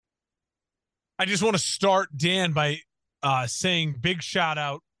I just want to start, Dan, by saying big shout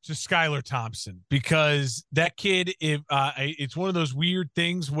out to Skylar Thompson, because that kid, it's one of those weird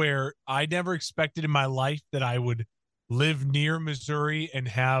things where I never expected in my life that I would live near Missouri and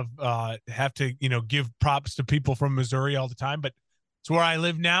have to give props to people from Missouri all the time, but it's where I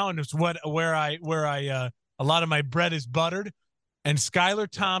live now, and it's where I a lot of my bread is buttered. And Skylar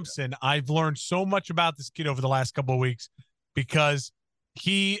Thompson, I've learned so much about this kid over the last couple of weeks, because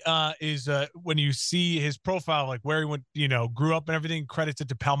he is when you see his profile, like where he went, grew up and everything, credits it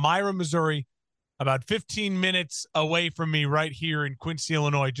to Palmyra, Missouri, about 15 minutes away from me, right here in Quincy,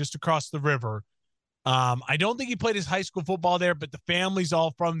 Illinois, just across the river. I don't think he played his high school football there, but the family's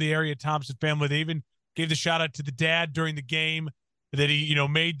all from the area, Thompson family. They even gave the shout out to the dad during the game, that he,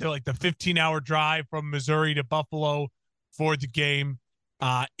 made the 15-hour drive from Missouri to Buffalo for the game.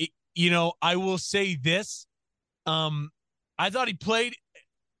 I will say this. I thought he played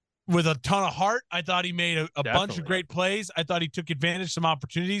with a ton of heart. I thought he made a bunch of great plays. I thought he took advantage of some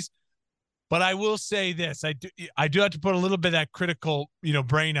opportunities. But I will say this. I do have to put a little bit of that critical,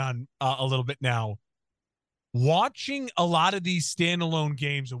 brain on a little bit now. Watching a lot of these standalone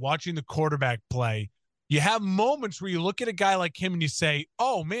games and watching the quarterback play, you have moments where you look at a guy like him and you say,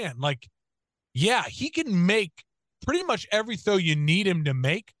 oh, man, yeah, he can make pretty much every throw you need him to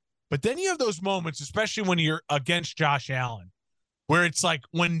make. But then you have those moments, especially when you're against Josh Allen, where it's like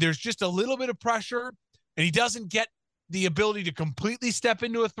when there's just a little bit of pressure and he doesn't get the ability to completely step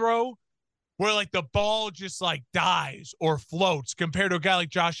into a throw, where the ball just dies or floats, compared to a guy like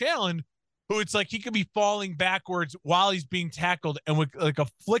Josh Allen, who it's like he could be falling backwards while he's being tackled, and with a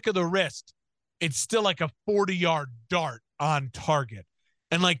flick of the wrist, it's still like a 40-yard dart on target.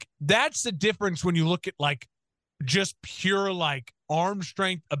 And that's the difference when you look at just pure arm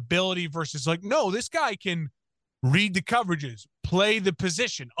strength ability versus no, this guy can read the coverages, play the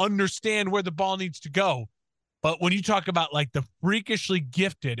position, understand where the ball needs to go. But when you talk about the freakishly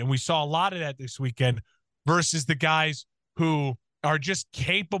gifted, and we saw a lot of that this weekend, versus the guys who are just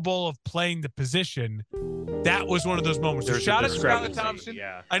capable of playing the position, that was one of those moments. So shout out to Skylar Thompson.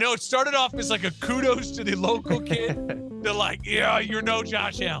 Yeah. I know it started off as a kudos to the local kid to yeah, you're no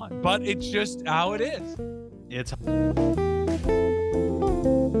Josh Allen, but it's just how it is. It's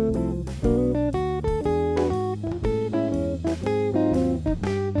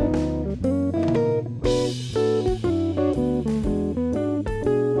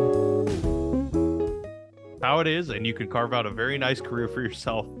how it is, and you can carve out a very nice career for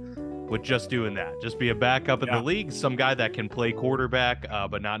yourself with just doing that. Just be a backup in the league, some guy that can play quarterback,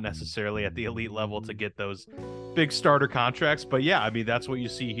 but not necessarily at the elite level to get those big starter contracts. But yeah, I mean, that's what you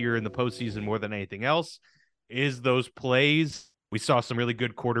see here in the postseason more than anything else, is those plays. We saw some really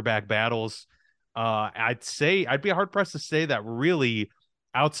good quarterback battles. I'd be hard pressed to say that really,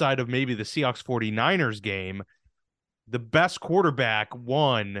 outside of maybe the Seahawks 49ers game, the best quarterback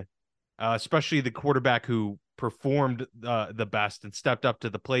won, especially the quarterback who performed the best and stepped up to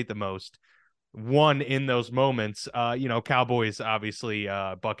the plate the most, won in those moments. Cowboys, obviously,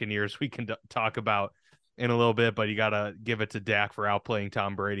 Buccaneers, we can talk about in a little bit, but you got to give it to Dak for outplaying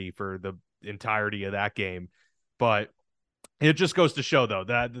Tom Brady for the entirety of that game. But it just goes to show, though,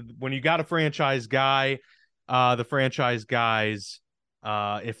 that when you got a franchise guy, the franchise guys,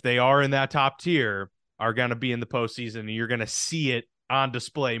 if they are in that top tier, are going to be in the postseason, and you're going to see it on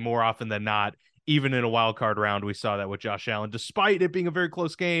display more often than not. Even in a wild card round, we saw that with Josh Allen. Despite it being a very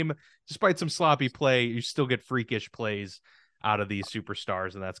close game, despite some sloppy play, you still get freakish plays out of these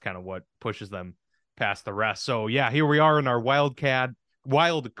superstars, and that's kind of what pushes them past the rest. So yeah, here we are in our wild card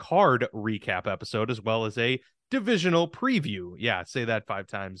recap episode, as well as a divisional preview. Yeah, say that 5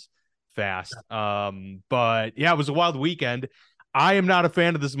 times fast. But yeah, it was a wild weekend. I am not a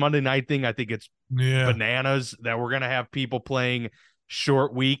fan of this Monday night thing. I think it's bananas that we're going to have people playing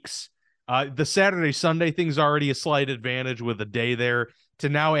short weeks. The Saturday, Sunday thing's already a slight advantage with a day there. To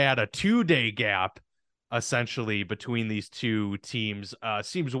now add a 2-day gap, essentially, between these two teams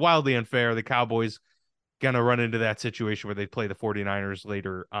seems wildly unfair. The Cowboys going to run into that situation where they play the 49ers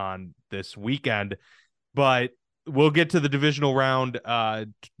later on this weekend. But we'll get to the divisional round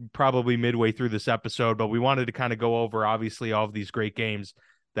probably midway through this episode, but we wanted to kind of go over, obviously, all of these great games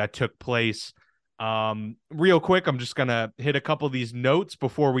that took place. Real quick, I'm just going to hit a couple of these notes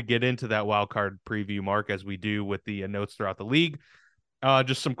before we get into that wild card preview, Mark, as we do with the notes throughout the league.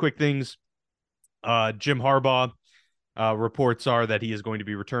 Just some quick things. Jim Harbaugh, reports are that he is going to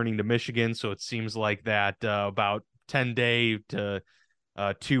be returning to Michigan. So it seems like that about 10-day to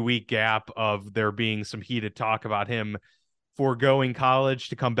 2-week gap of there being some heated talk about him foregoing college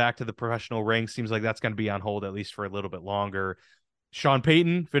to come back to the professional ranks seems like that's going to be on hold at least for a little bit longer. Sean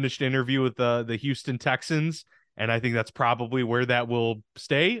Payton finished an interview with the Houston Texans, and I think that's probably where that will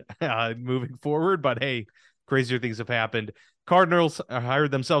stay moving forward. But hey, crazier things have happened. Cardinals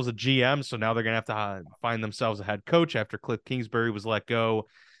hired themselves a GM, so now they're going to have to find themselves a head coach after Cliff Kingsbury was let go.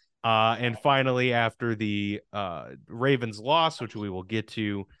 And finally, after the Ravens loss, which we will get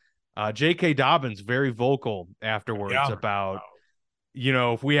to, J.K. Dobbins very vocal afterwards about,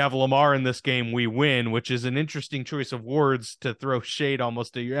 if we have Lamar in this game, we win, which is an interesting choice of words to throw shade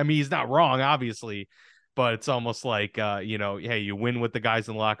almost to you. I mean, he's not wrong, obviously, but it's almost like, hey, you win with the guys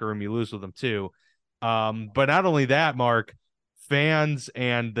in the locker room, you lose with them too. But not only that, Mark, fans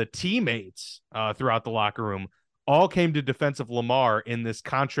and the teammates throughout the locker room all came to defense of Lamar in this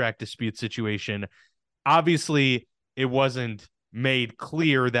contract dispute situation. Obviously, it wasn't made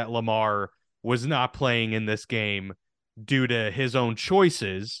clear that Lamar was not playing in this game due to his own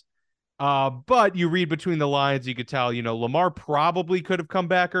choices. But you read between the lines, you could tell, Lamar probably could have come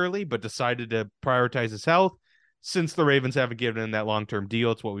back early, but decided to prioritize his health since the Ravens haven't given him that long-term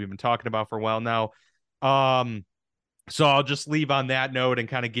deal. It's what we've been talking about for a while now. So I'll just leave on that note and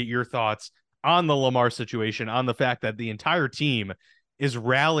kind of get your thoughts on the Lamar situation, on the fact that the entire team is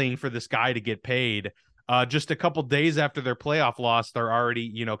rallying for this guy to get paid. Just a couple days after their playoff loss, they're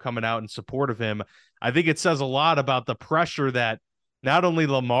already, coming out in support of him. I think it says a lot about the pressure that not only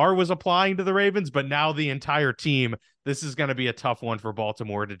Lamar was applying to the Ravens, but now the entire team. This is going to be a tough one for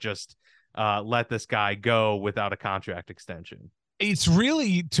Baltimore to just let this guy go without a contract extension. It's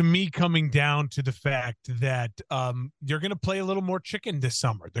really, to me, coming down to the fact that you're going to play a little more chicken this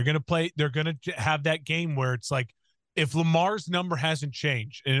summer. They're going to have that game where it's like, if Lamar's number hasn't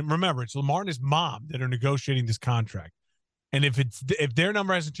changed, and remember, it's Lamar and his mom that are negotiating this contract. And if their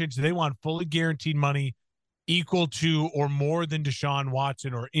number hasn't changed, they want fully guaranteed money equal to or more than Deshaun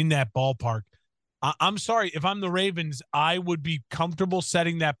Watson or in that ballpark. I'm sorry, if I'm the Ravens, I would be comfortable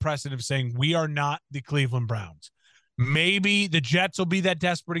setting that precedent of saying we are not the Cleveland Browns. Maybe the Jets will be that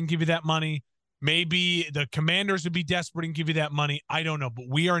desperate and give you that money. Maybe the Commanders would be desperate and give you that money. I don't know, but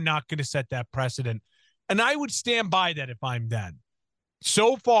we are not going to set that precedent. And I would stand by that if I'm them.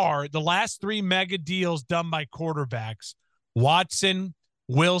 So far, the last 3 mega deals done by quarterbacks, Watson,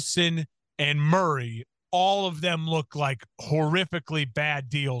 Wilson, and Murray, all of them look like horrifically bad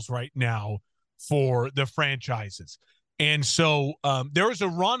deals right now for the franchises. And so there was a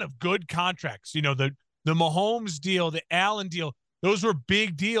run of good contracts. The Mahomes deal, the Allen deal, those were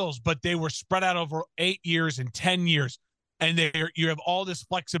big deals, but they were spread out over 8 years and 10 years. And you have all this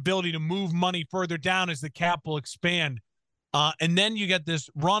flexibility to move money further down as the cap will expand. And then you get this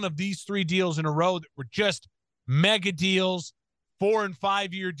run of these 3 deals in a row that were just mega deals, 4 and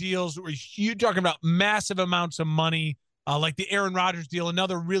 5 year deals. Where you're talking about massive amounts of money, like the Aaron Rodgers deal,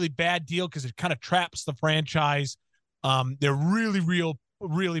 another really bad deal because it kind of traps the franchise. They're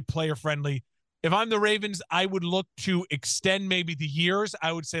really player friendly. If I'm the Ravens, I would look to extend maybe the years.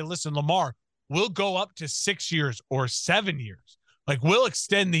 I would say, listen, Lamar, we'll go up to 6 years or 7 years. Like, we'll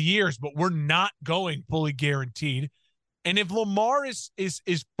extend the years, but we're not going fully guaranteed. And if Lamar is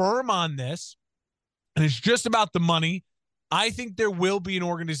firm on this and it's just about the money, I think there will be an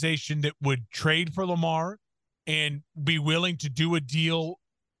organization that would trade for Lamar and be willing to do a deal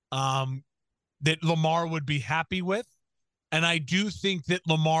that Lamar would be happy with. And I do think that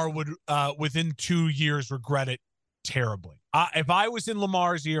Lamar would, within 2 years, regret it terribly. If I was in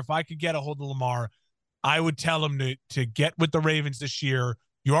Lamar's ear, if I could get a hold of Lamar, I would tell him to get with the Ravens this year.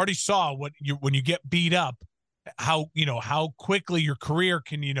 You already saw when you get beat up, how quickly your career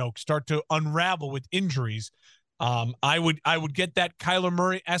can start to unravel with injuries. I would get that Kyler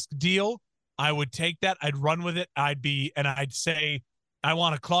Murray-esque deal. I would take that. I'd run with it. I'd say, I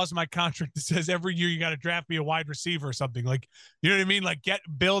want a clause in my contract that says every year you got to draft me a wide receiver or something. Like, you know what I mean? Like,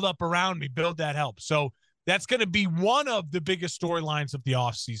 build up around me, build that help. So that's going to be one of the biggest storylines of the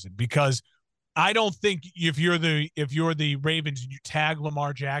offseason, because I don't think if you're the Ravens and you tag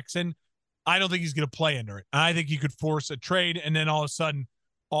Lamar Jackson, I don't think he's going to play under it. I think you could force a trade, and then all of a sudden,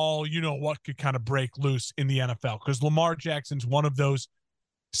 what could kind of break loose in the NFL, because Lamar Jackson's one of those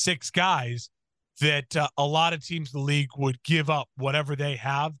 6 guys that a lot of teams in the league would give up whatever they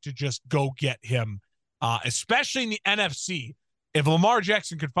have to just go get him, especially in the NFC. If Lamar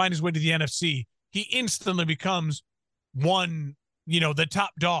Jackson could find his way to the NFC, he instantly becomes the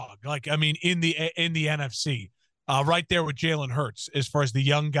top dog. Like, I mean, in the NFC, right there with Jalen Hurts, as far as the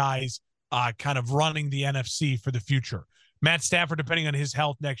young guys kind of running the NFC for the future. Matt Stafford, depending on his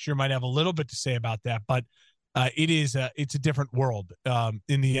health next year, might have a little bit to say about that, but it's a different world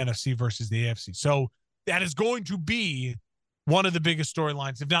in the NFC versus the AFC. So that is going to be one of the biggest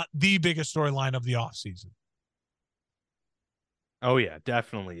storylines, if not the biggest storyline of the offseason. Oh yeah,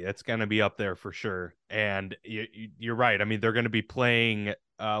 definitely. It's going to be up there for sure. And you're right. I mean, they're going to be playing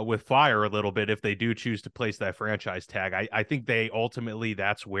with fire a little bit if they do choose to place that franchise tag. I think they ultimately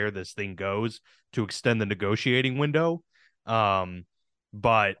that's where this thing goes to extend the negotiating window. Um,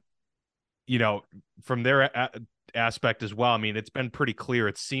 but you know, from their aspect as well, I mean, it's been pretty clear.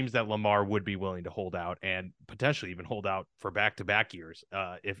 It seems that Lamar would be willing to hold out and potentially even hold out for back-to-back years,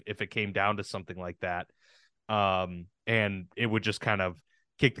 if it came down to something like that. And it would just kind of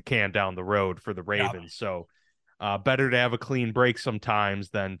kick the can down the road for the Yeah. Ravens. So, better to have a clean break sometimes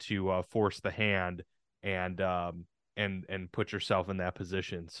than to force the hand and put yourself in that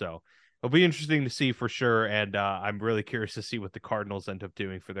position. So it'll be interesting to see for sure. And I'm really curious to see what the Cardinals end up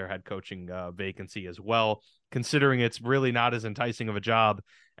doing for their head coaching vacancy as well, considering it's really not as enticing of a job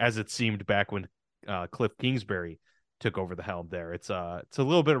as it seemed back when Cliff Kingsbury took over the helm there. It's a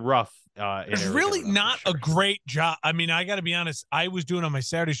little bit rough in It's Arizona. really not sure. a great job. I mean, I got to be honest. I was doing on my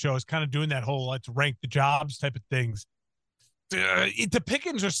Saturday show, I was kind of doing that whole let's rank the jobs type of things. The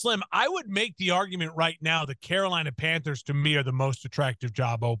pickings are slim. I would make the argument right now the Carolina Panthers to me are the most attractive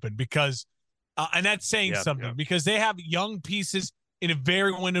job open because, and that's saying something because they have young pieces in a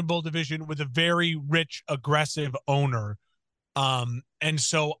very winnable division with a very rich, aggressive owner. And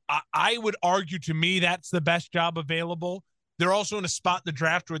so I would argue to me that's the best job available. They're also in a spot in the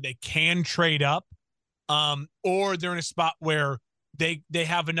draft where they can trade up, or they're in a spot where they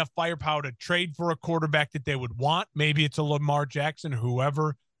have enough firepower to trade for a quarterback that they would want. Maybe it's a Lamar Jackson,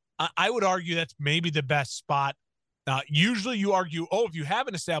 whoever. I would argue that's maybe the best spot. Usually you argue, oh, if you have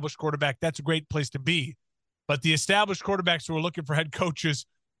an established quarterback, that's a great place to be. But the established quarterbacks who are looking for head coaches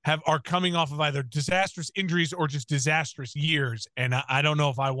are coming off of either disastrous injuries or just disastrous years. And I don't know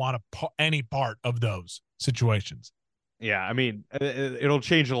if I want any part of those situations. Yeah, I mean, it'll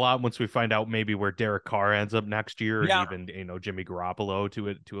change a lot once we find out maybe where Derek Carr ends up next year, Yeah. and even Jimmy Garoppolo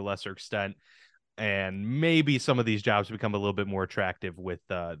to a lesser extent, and maybe some of these jobs become a little bit more attractive with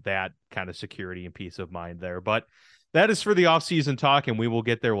that kind of security and peace of mind there. But that is for the offseason talk, and we will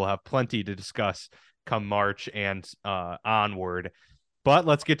get there. We'll have plenty to discuss come March and onward. But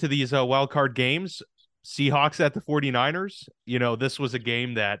let's get to these wild card games. Seahawks at the 49ers. This was a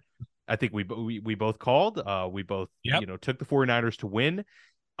game that I think we both called. We both, took the 49ers to win.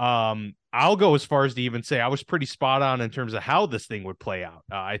 I'll go as far as to even say I was pretty spot on in terms of how this thing would play out.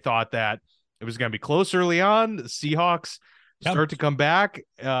 I thought that it was going to be close early on. The Seahawks start to come back,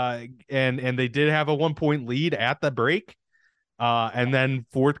 and they did have a 1-point lead at the break. And then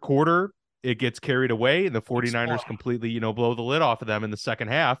fourth quarter, it gets carried away, and the 49ers completely, blow the lid off of them in the second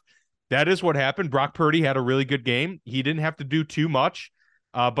half. That is what happened. Brock Purdy had a really good game. He didn't have to do too much.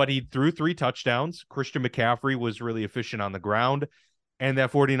 But he threw 3 touchdowns. Christian McCaffrey was really efficient on the ground. And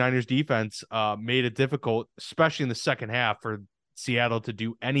that 49ers defense made it difficult, especially in the second half, for Seattle to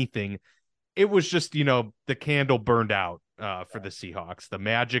do anything. It was just, the candle burned out for the Seahawks. The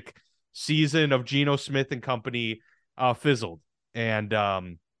magic season of Geno Smith and company fizzled.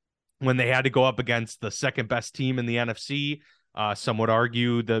 And when they had to go up against the second best team in the NFC, some would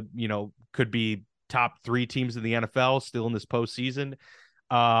argue could be top 3 teams in the NFL still in this postseason.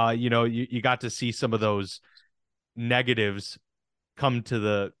 You got to see some of those negatives come to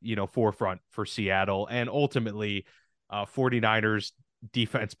the, forefront for Seattle, and ultimately 49ers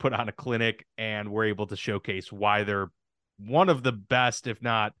defense put on a clinic and were able to showcase why they're one of the best, if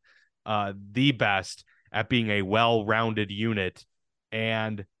not the best at being a well-rounded unit.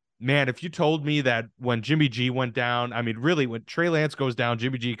 And man, if you told me that when Jimmy G went down, I mean, really when Trey Lance goes down,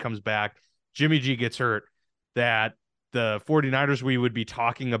 Jimmy G comes back, Jimmy G gets hurt, that the 49ers we would be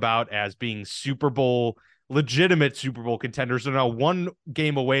talking about as being legitimate Super Bowl contenders are now 1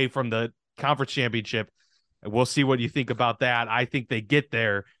 game away from the conference championship. And we'll see what you think about that. I think they get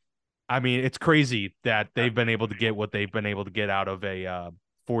there. I mean, it's crazy that they've been able to get what they've been able to get out of a a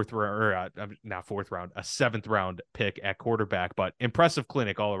 7th round pick at quarterback, but impressive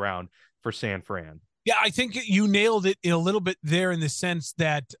clinic all around for San Fran. Yeah, I think you nailed it in a little bit there in the sense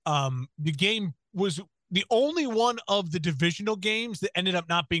that the game was the only one of the divisional games that ended up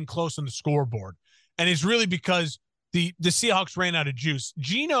not being close on the scoreboard. And it's really because the Seahawks ran out of juice.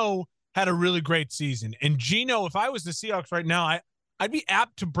 Geno had a really great season. And Geno, if I was the Seahawks right now, I'd be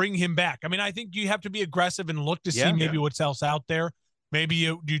apt to bring him back. I mean, I think you have to be aggressive and look to see maybe what's else out there. Maybe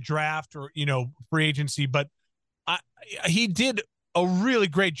you draft or, free agency. But he did a really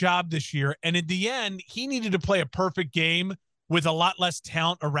great job this year. And at the end, he needed to play a perfect game with a lot less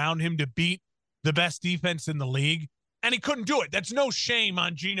talent around him to beat the best defense in the league, and he couldn't do it. That's no shame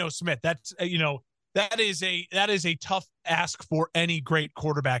on Geno Smith. That's that is a tough ask for any great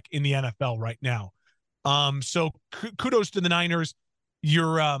quarterback in the NFL right now. So kudos to the Niners.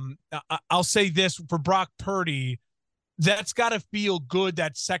 I'll say this for Brock Purdy, that's got to feel good.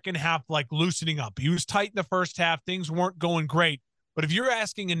 That second half, like loosening up. He was tight in the first half. Things weren't going great. But if you're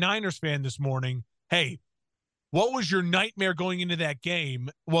asking a Niners fan this morning, hey, what was your nightmare going into that game?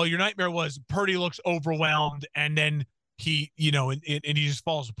 Well, your nightmare was Purdy looks overwhelmed and then and he just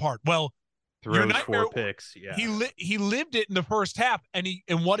falls apart. Well, your Throws nightmare, 4 picks. Yeah. he lived it in the first half, and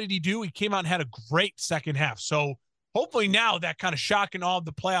what did he do? He came out and had a great second half. So hopefully now that kind of shock and awe of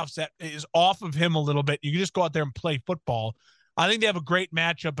the playoffs that is off of him a little bit. You can just go out there and play football. I think they have a great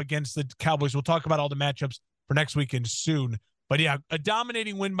matchup against the Cowboys. We'll talk about all the matchups for next weekend soon. But yeah, a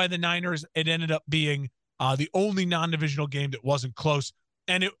dominating win by the Niners. It ended up being the only non-divisional game that wasn't close.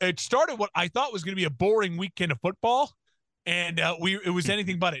 And it started what I thought was going to be a boring weekend of football. And it was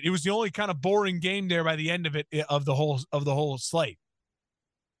anything but it. It was the only kind of boring game there by the end of it of the whole slate.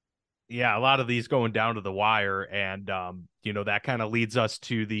 Yeah, a lot of these going down to the wire, and that kind of leads us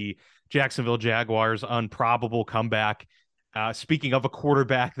to the Jacksonville Jaguars' improbable comeback. Speaking of a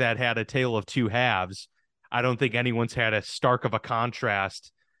quarterback that had a tale of two halves, I don't think anyone's had as stark of a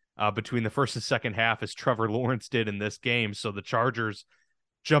contrast between the first and second half as Trevor Lawrence did in this game. So the Chargers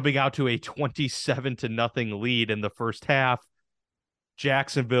jumping out to a 27-0 lead in the first half.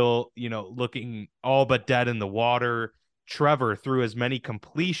 Jacksonville, looking all but dead in the water. Trevor threw as many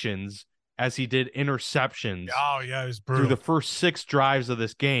completions as he did interceptions. Oh, yeah, it was brutal. Through the first 6 drives of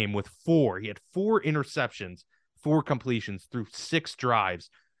this game with 4. He had 4 interceptions, 4 completions through 6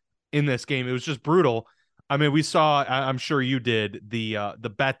 drives in this game. It was just brutal. I mean, we saw, I'm sure you did,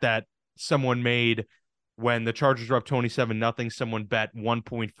 the bet that someone made when the Chargers were up 27-0. Someone bet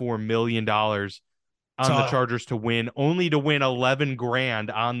 $1.4 million on the Chargers to win, only to win 11 grand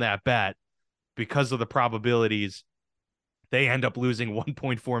on that bet because of the probabilities. They end up losing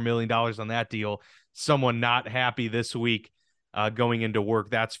 $1.4 million on that deal. Someone not happy this week going into work,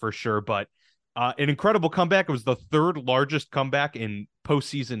 that's for sure. But an incredible comeback. It was the 3rd largest comeback in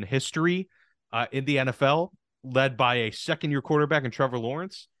postseason history in the NFL, led by a second-year quarterback in Trevor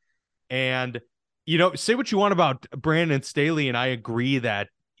Lawrence. And, say what you want about Brandon Staley, and I agree that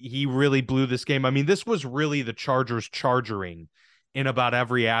he really blew this game. I mean, this was really the Chargers chargering in about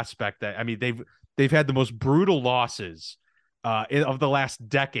every aspect. They've had the most brutal losses of the last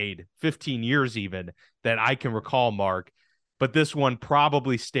decade, 15 years even, that I can recall, Mark. But this one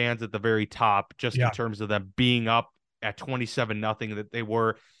probably stands at the very top just in terms of them being up at 27-0 that they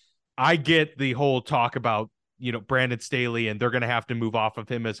were. I get the whole talk about, Brandon Staley, and they're going to have to move off of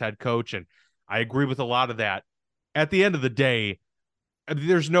him as head coach. And I agree with a lot of that. At the end of the day,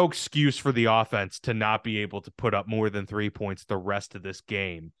 there's no excuse for the offense to not be able to put up more than 3 points the rest of this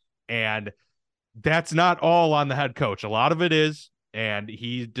game. And that's not all on the head coach. A lot of it is, and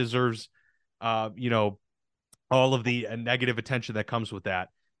he deserves, all of the negative attention that comes with that.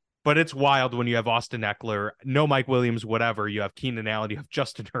 But it's wild when you have Austin Eckler, no Mike Williams, whatever. You have Keenan Allen, you have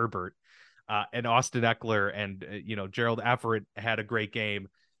Justin Herbert, and Austin Eckler, and Gerald Everett had a great game.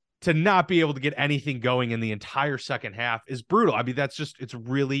 To not be able to get anything going in the entire second half is brutal. I mean, it's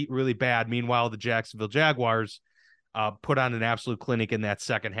really, really bad. Meanwhile, the Jacksonville Jaguars put on an absolute clinic in that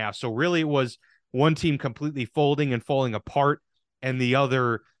second half. So really it was one team completely folding and falling apart, and the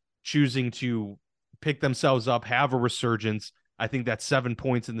other choosing to pick themselves up, have a resurgence. I think that 7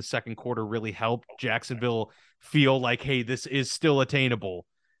 points in the second quarter really helped Jacksonville feel like, hey, this is still attainable.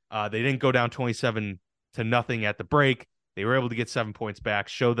 They didn't go down 27-0 at the break. They were able to get 7 points back,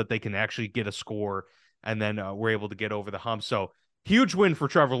 show that they can actually get a score, and then we're able to get over the hump. So huge win for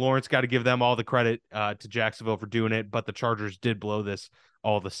Trevor Lawrence. Got to give them all the credit to Jacksonville for doing it, but the Chargers did blow this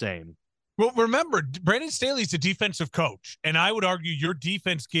all the same. Well, remember, Brandon Staley's a defensive coach, and I would argue your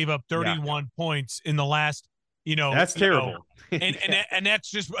defense gave up 31 points in the last, That's terrible. And that's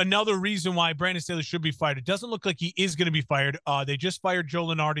just another reason why Brandon Staley should be fired. It doesn't look like he is going to be fired. They just fired Joe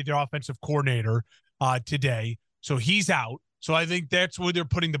Lunardi, their offensive coordinator, today. So he's out. So I think that's where they're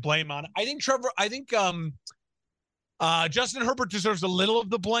putting the blame on. I think Justin Herbert deserves a little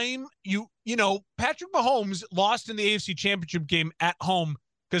of the blame. Patrick Mahomes lost in the AFC Championship game at home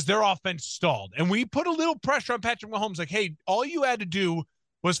because their offense stalled. And we put a little pressure on Patrick Mahomes, like, hey, all you had to do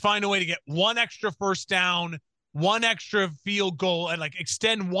was find a way to get one extra first down, one extra field goal, and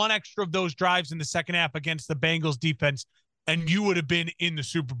extend one extra of those drives in the second half against the Bengals defense, and you would have been in the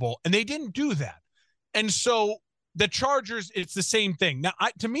Super Bowl. And they didn't do that. And so the Chargers, it's the same thing. Now,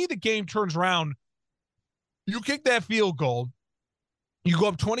 to me, the game turns around. You kick that field goal, you go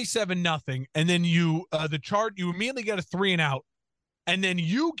up 27-0, and then you immediately get a 3-and-out, and then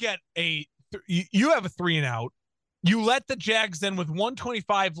you get you have a 3-and-out, You let the Jags then with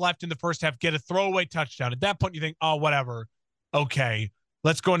 125 left in the first half get a throwaway touchdown. At that point, you think, oh, whatever. Okay,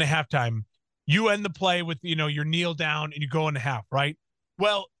 let's go into halftime. You end the play with, your kneel down and you go into half, right?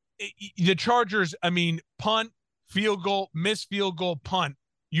 Well, the Chargers, punt, field goal, missed field goal, punt.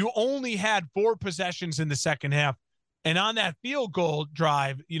 You only had 4 possessions in the second half. And on that field goal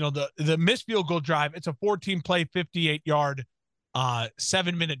drive, the missed field goal drive, it's a 14-play, 58-yard,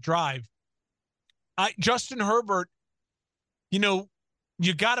 7-minute drive. Justin Herbert, you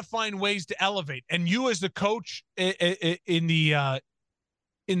got to find ways to elevate. And you as the coach in the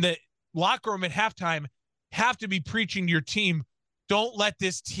locker room at halftime have to be preaching to your team, don't let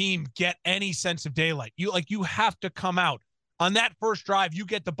this team get any sense of daylight. You have to come out. On that first drive, you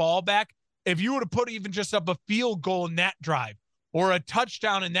get the ball back. If you would have put even just up a field goal in that drive or a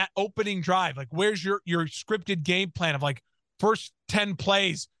touchdown in that opening drive, like where's your scripted game plan of like first 10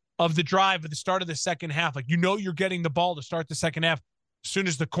 plays of the drive at the start of the second half? Like, you're getting the ball to start the second half as soon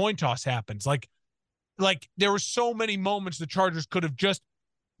as the coin toss happens. Like there were so many moments the Chargers could have just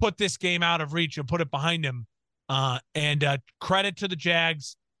put this game out of reach and put it behind them. And credit to the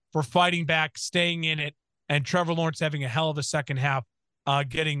Jags for fighting back, staying in it, and Trevor Lawrence having a hell of a second half,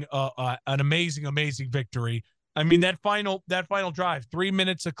 getting an amazing, amazing victory. That final drive, 3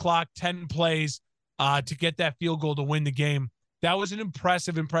 minutes of clock, 10 plays to get that field goal to win the game. That was an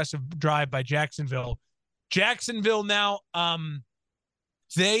impressive drive by Jacksonville. Jacksonville now,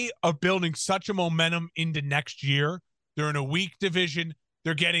 they are building such a momentum into next year. They're in a weak division.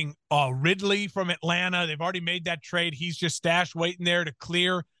 They're getting Ridley from Atlanta. They've already made that trade. He's just stashed waiting there to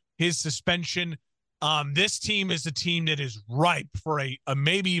clear his suspension. This team is a team that is ripe for a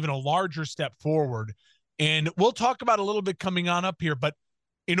maybe even a larger step forward. And we'll talk about a little bit coming on up here, but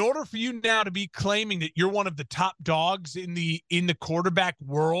in order for you now to be claiming that you're one of the top dogs in the quarterback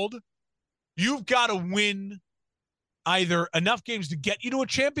world, you've got to win either enough games to get you to a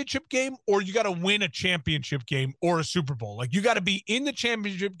championship game, or you got to win a championship game or a Super Bowl. Like, you got to be in the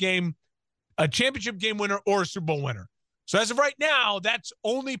championship game, a championship game winner or a Super Bowl winner. So as of right now, that's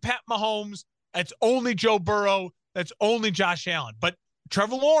only Pat Mahomes. That's only Joe Burrow. That's only Josh Allen. But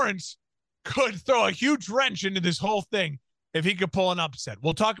Trevor Lawrence could throw a huge wrench into this whole thing if he could pull an upset.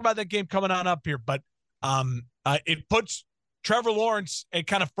 We'll talk about that game coming on up here, but it puts Trevor Lawrence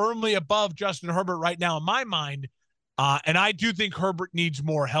kind of firmly above Justin Herbert right now in my mind. And I do think Herbert needs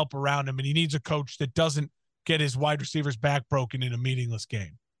more help around him, and he needs a coach that doesn't get his wide receivers back broken in a meaningless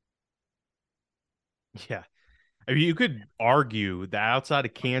game. Yeah. You could argue that outside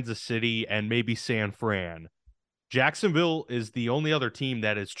of Kansas City and maybe San Fran, Jacksonville is the only other team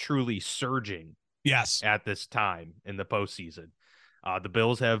that is truly surging. Yes. At this time in the postseason. The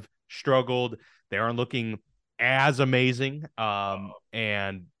Bills have struggled. They aren't looking as amazing.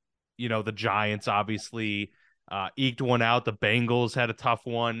 And, the Giants obviously eked one out. The Bengals had a tough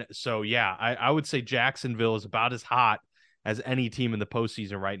one. So, yeah, I would say Jacksonville is about as hot as any team in the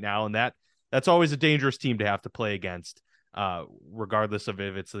postseason right now. And that's always a dangerous team to have to play against, regardless of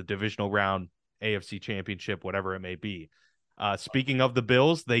if it's the divisional round, AFC championship, whatever it may be. Speaking of the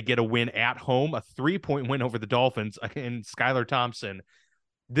Bills, they get a win at home, a 3-point win over the Dolphins and Skylar Thompson.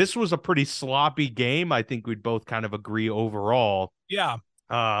 This was a pretty sloppy game. I think we'd both kind of agree overall. Yeah.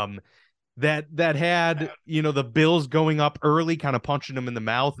 That had, the Bills going up early, kind of punching them in the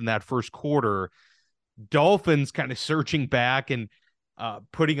mouth in that first quarter. Dolphins kind of surging back and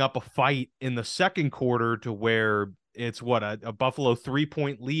putting up a fight in the second quarter to where it's a Buffalo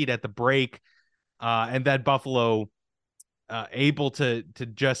 3-point lead at the break. And that Buffalo able to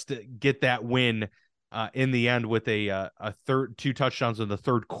just get that win in the end with a 2 touchdowns in the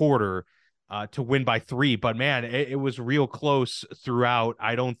third quarter to win by 3. But man, it was real close throughout.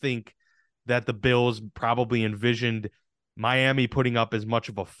 I don't think that the Bills probably envisioned Miami putting up as much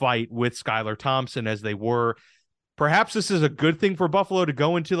of a fight with Skylar Thompson as they were. Perhaps this is a good thing for Buffalo to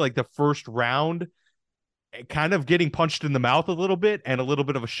go into like the first round kind of getting punched in the mouth a little bit and a little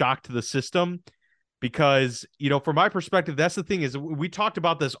bit of a shock to the system. Because, from my perspective, that's the thing is we talked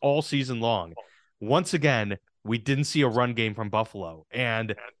about this all season long. Once again, we didn't see a run game from Buffalo.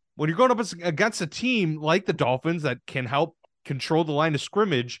 And when you're going up against a team like the Dolphins that can help control the line of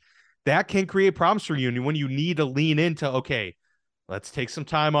scrimmage, that can create problems for you. And when you need to lean into, okay, let's take some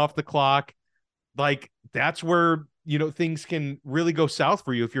time off the clock. Like, that's where, things can really go south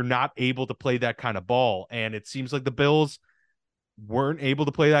for you if you're not able to play that kind of ball. And it seems like the Bills weren't able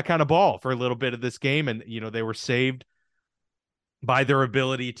to play that kind of ball for a little bit of this game. And, they were saved by their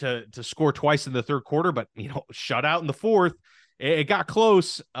ability to score twice in the third quarter, but, shut out in the fourth. It got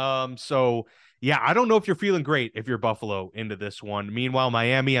close. So, yeah, I don't know if you're feeling great if you're Buffalo into this one. Meanwhile,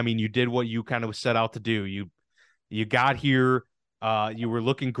 Miami, you did what you kind of set out to do. You You got here, you were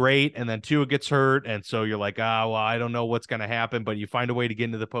looking great, and then Tua gets hurt, and so you're like, well, I don't know what's going to happen, but you find a way to get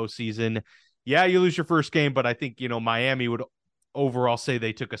into the postseason. Yeah, you lose your first game, but I think, Miami would overall say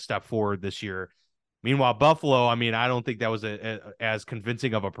they took a step forward this year. Meanwhile, Buffalo, I mean, I don't think that was as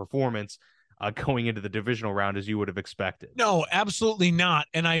convincing of a performance going into the divisional round as you would have expected. No, absolutely not.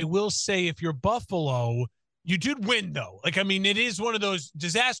 And I will say, if you're Buffalo, you did win, though. Like, I mean, it is one of those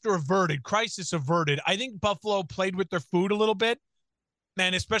disaster averted, crisis averted. I think Buffalo played with their food a little bit,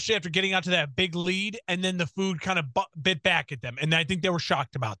 and especially after getting out to that big lead, and then the food kind of bit back at them. And I think they were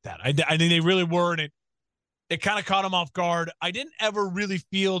shocked about that. I think they really were, and it kind of caught them off guard. I didn't ever really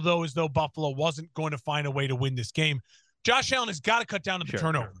feel, though, as though Buffalo wasn't going to find a way to win this game. Josh Allen has got to cut down to the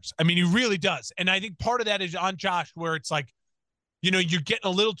turnovers. I mean, he really does. And I think part of that is on Josh, where it's like, you're getting a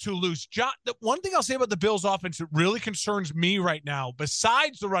little too loose. The one thing I'll say about the Bills offense that really concerns me right now,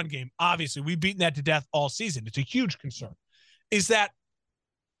 besides the run game, obviously, we've beaten that to death all season. It's a huge concern, is that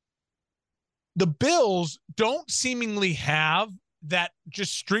the Bills don't seemingly have that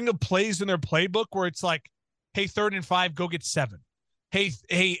just string of plays in their playbook where it's like, hey, 3rd and 5, go get 7. Hey,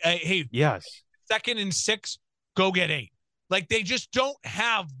 yes. 2nd and 6, go get 8. Like, they just don't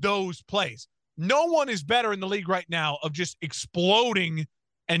have those plays. No one is better in the league right now of just exploding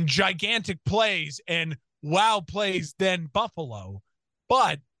and gigantic plays and wow plays than Buffalo.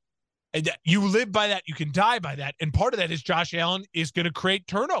 But you live by that. You can die by that. And part of that is Josh Allen is going to create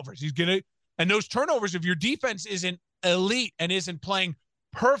turnovers. And those turnovers, if your defense isn't elite and isn't playing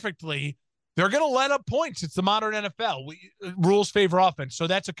perfectly, they're going to let up points. It's the modern NFL. Rules favor offense. So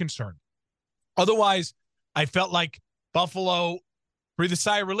that's a concern. Otherwise, I felt like Buffalo, breathe a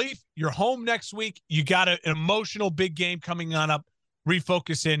sigh of relief. You're home next week. You got an emotional big game coming on up,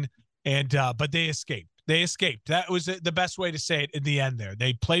 refocusing, but they escaped. They escaped. That was the best way to say it in the end there.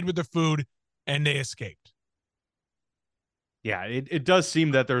 They played with their food, and they escaped. Yeah, it does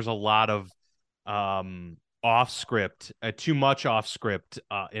seem that there's a lot of off script, too much off script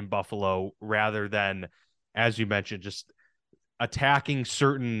in Buffalo, rather than, as you mentioned, just attacking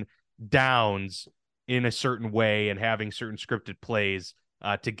certain downs in a certain way and having certain scripted plays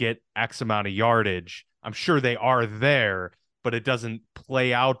to get X amount of yardage. I'm sure they are there, but it doesn't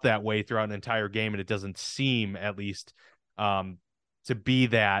play out that way throughout an entire game, and it doesn't seem, at least, to be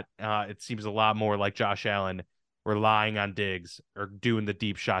that. It seems a lot more like Josh Allen relying on Diggs or doing the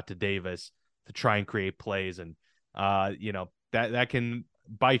deep shot to Davis to try and create plays. And, that can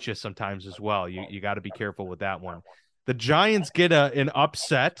bite you sometimes as well. You got to be careful with that one. The Giants get an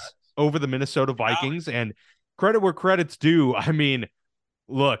upset over the Minnesota Vikings, and credit where credit's due. I mean,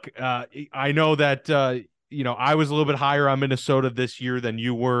 look, I know that, I was a little bit higher on Minnesota this year than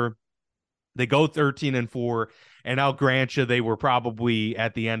you were. They go 13-4, and I'll grant you they were probably,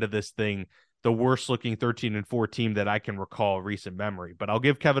 at the end of this thing, the worst looking 13-4 team that I can recall recent memory. But I'll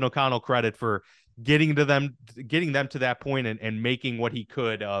give Kevin O'Connell credit for getting them to that point and making what he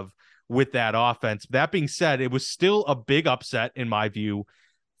could of with that offense. That being said, it was still a big upset in my view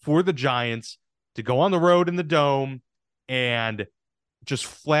for the Giants to go on the road in the Dome and just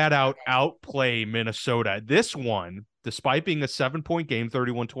flat out outplay Minnesota. This one, despite being a 7-point game,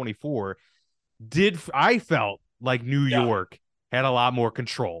 31-24, I felt like New York had a lot more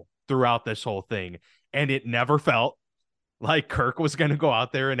control throughout this whole thing. And it never felt like Kirk was going to go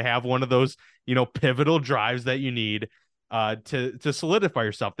out there and have one of those, pivotal drives that you need to solidify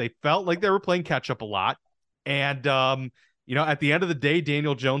yourself. They felt like they were playing catch up a lot. And, at the end of the day,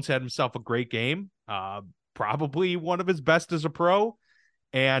 Daniel Jones had himself a great game, probably one of his best as a pro.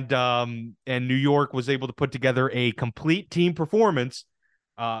 And New York was able to put together a complete team performance,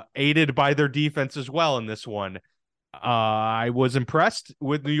 aided by their defense as well in this one. I was impressed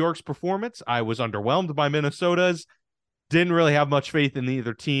with New York's performance. I was underwhelmed by Minnesota's. Didn't really have much faith in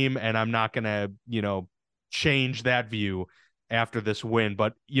either team, and I'm not going to, change that view after this win.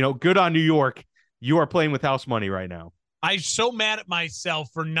 But, good on New York. You are playing with house money right now. I'm so mad at myself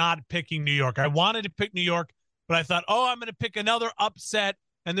for not picking New York. I wanted to pick New York, but I thought, I'm going to pick another upset,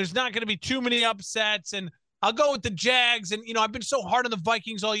 and there's not going to be too many upsets, and I'll go with the Jags. And, I've been so hard on the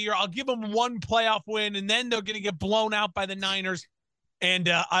Vikings all year. I'll give them one playoff win, and then they're going to get blown out by the Niners. And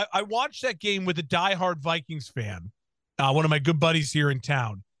I watched that game with a diehard Vikings fan, one of my good buddies here in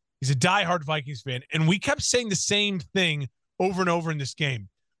town. He's a diehard Vikings fan, and we kept saying the same thing over and over in this game.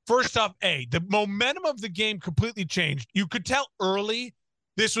 First off, the momentum of the game completely changed. You could tell early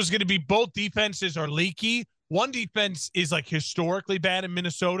this was going to be both defenses are leaky. One defense is like historically bad in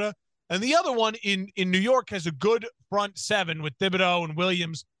Minnesota, and the other one in New York has a good front seven with Thibodeau and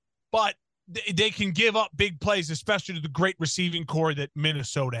Williams, but they can give up big plays, especially to the great receiving core that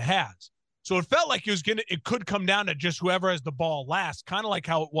Minnesota has. So it felt like it could come down to just whoever has the ball last, kind of like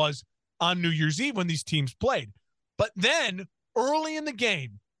how it was on New Year's Eve when these teams played. But then early in the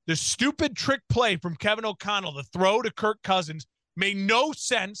game, the stupid trick play from Kevin O'Connell, the throw to Kirk Cousins, made no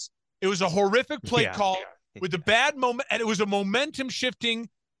sense. It was a horrific play call with a bad moment, and it was a momentum shifting.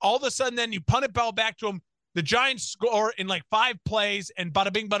 All of a sudden, then you punt it ball back to him. The Giants score in like 5 plays, and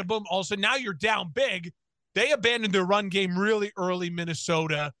bada bing, bada boom. Also, now you're down big. They abandoned their run game really early,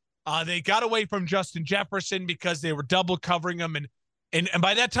 Minnesota. They got away from Justin Jefferson because they were double covering him, and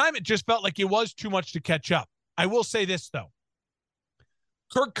by that time, it just felt like it was too much to catch up. I will say this though,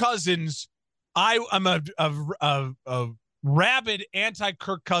 Kirk Cousins. I'm a rabid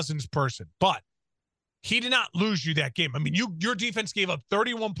anti-Kirk Cousins person, but he did not lose you that game. I mean, your defense gave up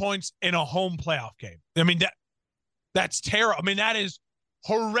 31 points in a home playoff game. I mean, that's terrible. I mean, that is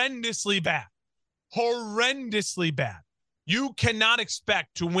horrendously bad. Horrendously bad. You cannot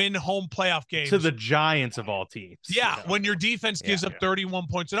expect to win home playoff games to the Giants of all teams. Yeah, when your defense gives up 31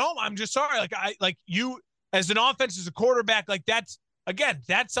 points at home, I'm just sorry. Like you as an offense, as a quarterback, like that's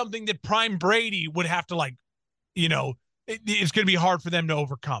something that prime Brady would have to it's going to be hard for them to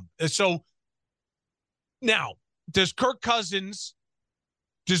overcome. So now, does Kirk Cousins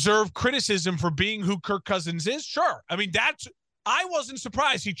deserve criticism for being who Kirk Cousins is? Sure. I mean, I wasn't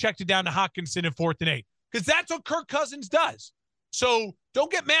surprised he checked it down to Hockenson at 4th and 8 because that's what Kirk Cousins does. So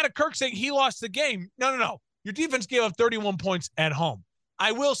don't get mad at Kirk saying he lost the game. No. Your defense gave up 31 points at home.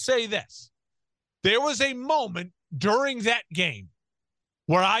 I will say this. There was a moment during that game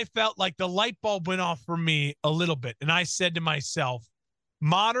where I felt like the light bulb went off for me a little bit. And I said to myself,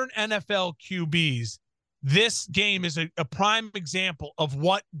 modern NFL QBs, this game is a prime example of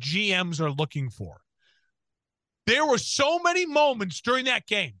what GMs are looking for. There were so many moments during that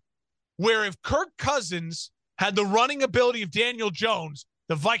game where if Kirk Cousins had the running ability of Daniel Jones,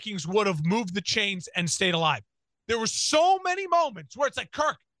 the Vikings would have moved the chains and stayed alive. There were so many moments where it's like,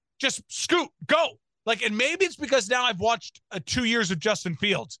 Kirk, just scoot, go. And maybe it's because now I've watched 2 years of Justin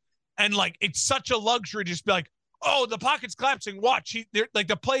Fields, and it's such a luxury to just be like, oh, the pocket's collapsing. Watch,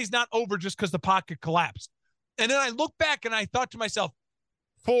 the play's not over just because the pocket collapsed. And then I look back and I thought to myself,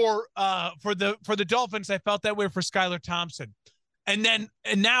 for the Dolphins, I felt that way for Skylar Thompson, and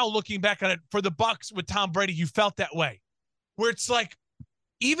now looking back on it for the Bucs with Tom Brady, you felt that way, where it's like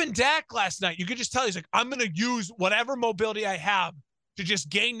even Dak last night, you could just tell he's like, I'm going to use whatever mobility I have to just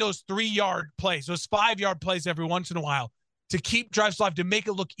gain those 3-yard plays, those 5-yard plays every once in a while to keep drives alive, to make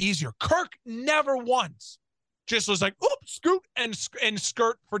it look easier. Kirk never once just was like, oops, scoot and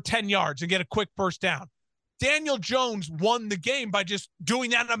skirt for 10 yards and get a quick first down. Daniel Jones won the game by just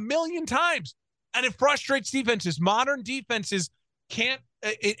doing that a million times. And it frustrates defenses. Modern defenses can't,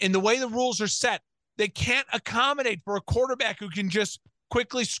 in the way the rules are set, they can't accommodate for a quarterback who can just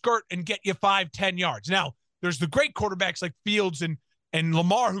quickly skirt and get you 5-10 yards. Now, there's the great quarterbacks like Fields and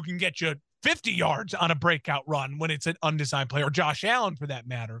Lamar who can get you 50 yards on a breakout run when it's an undesigned play, or Josh Allen for that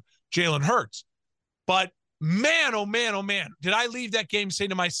matter, Jalen Hurts. But man, oh man, did I leave that game saying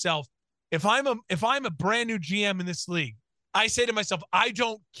to myself, if I'm a brand new GM in this league, I say to myself, I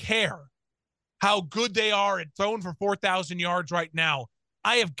don't care how good they are at throwing for 4,000 yards right now.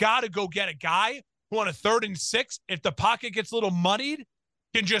 I have got to go get a guy who on a 3rd and 6, if the pocket gets a little muddied,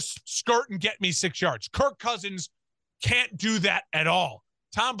 can just skirt and get me 6 yards. Kirk Cousins can't do that at all.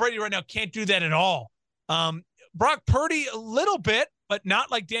 Tom Brady right now can't do that at all. Brock Purdy a little bit, but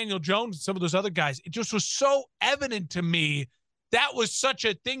not like Daniel Jones and some of those other guys. It just was so evident to me that was such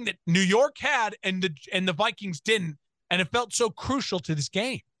a thing that New York had and the Vikings didn't, and it felt so crucial to this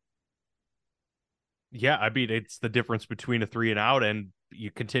game. Yeah, I mean, it's the difference between a 3 and out and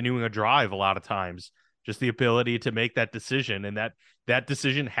you continuing a drive a lot of times. Just the ability to make that decision, and that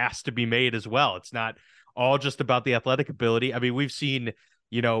decision has to be made as well. It's not all just about the athletic ability. I mean, we've seen,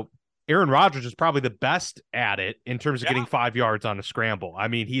 Aaron Rodgers is probably the best at it in terms of getting 5 yards on a scramble. I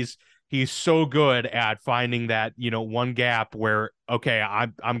mean, he's so good at finding that, one gap where, okay,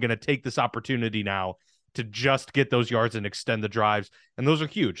 I'm going to take this opportunity now to just get those yards and extend the drives. And those are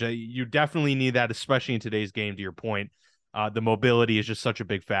huge. You definitely need that, especially in today's game, to your point. The mobility is just such a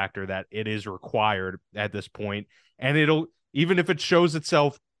big factor that it is required at this point. And even if it shows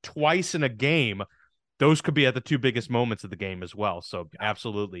itself twice in a game, those could be at the 2 biggest moments of the game as well. So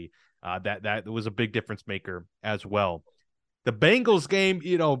absolutely, that was a big difference maker as well. The Bengals game,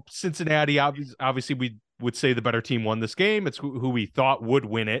 Cincinnati, obviously we would say the better team won this game. It's who we thought would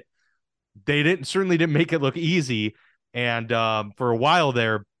win it. They certainly didn't make it look easy. And for a while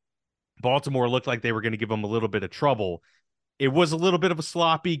there, Baltimore looked like they were going to give them a little bit of trouble. It was a little bit of a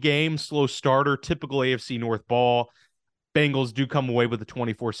sloppy game, slow starter, typical AFC North ball. Bengals do come away with a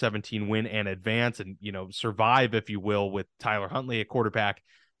 24-17 win and advance and, survive, if you will, with Tyler Huntley at quarterback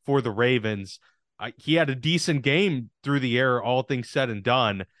for the Ravens. He had a decent game through the air, all things said and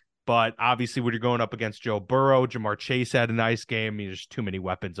done. But obviously, when you're going up against Joe Burrow, Jamar Chase had a nice game. I mean, there's too many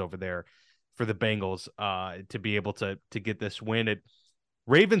weapons over there for the Bengals to be able to get this win.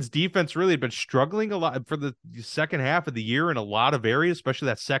 Ravens defense really had been struggling a lot for the second half of the year in a lot of areas, especially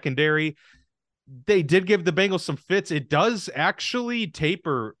that secondary. They did give the Bengals some fits. It does actually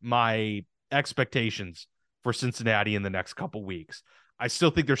taper my expectations for Cincinnati in the next couple weeks. I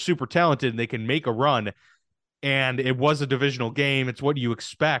still think they're super talented and they can make a run. And it was a divisional game. It's what you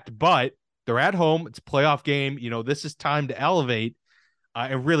expect, but they're at home. It's a playoff game. This is time to elevate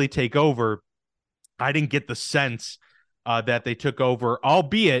and really take over. I didn't get the sense that they took over,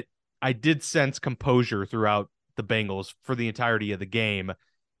 albeit I did sense composure throughout the Bengals for the entirety of the game.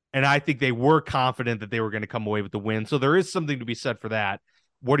 And I think they were confident that they were going to come away with the win. So there is something to be said for that.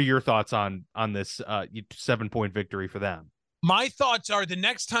 What are your thoughts on this 7-point victory for them? My thoughts are the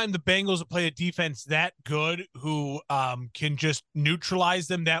next time the Bengals play a defense that good who can just neutralize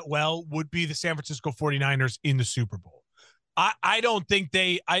them that well would be the San Francisco 49ers in the Super Bowl. I don't think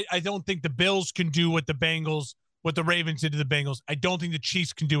I don't think the Bills can do what the Ravens did to the Bengals. I don't think the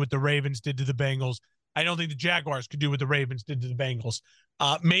Chiefs can do what the Ravens did to the Bengals. I don't think the Jaguars could do what the Ravens did to the Bengals.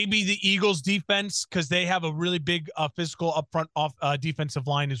 Maybe the Eagles defense, because they have a really big physical upfront off defensive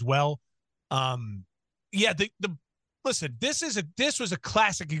line as well. Listen, this was a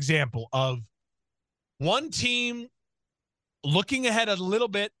classic example of one team looking ahead a little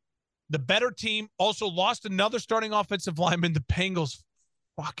bit. The better team also lost another starting offensive lineman. The Bengals,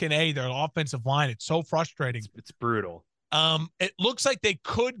 their offensive line. It's so frustrating. It's brutal. It looks like they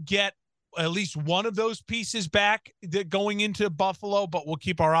could get at least one of those pieces back going into Buffalo, but we'll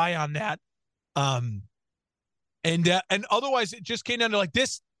keep our eye on that. And otherwise, it just came down to like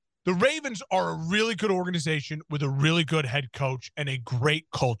this. The Ravens are a really good organization with a really good head coach and a great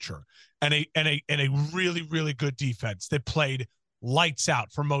culture and a really, really good defense that played lights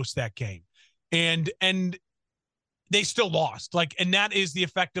out for most of that game. And they still lost. And that is the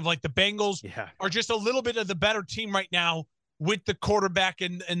effect of the Bengals are just a little bit of the better team right now with the quarterback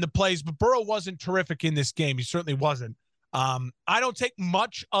and the plays, but Burrow wasn't terrific in this game. He certainly wasn't. I don't take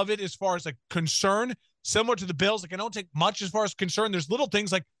much of it as far as concern, similar to the Bills. I don't take much as far as concern. There's little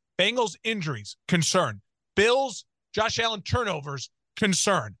things like Bengals injuries, concern. Bills, Josh Allen turnovers,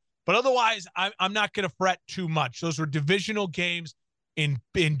 concern. But otherwise, I'm not going to fret too much. Those were divisional games in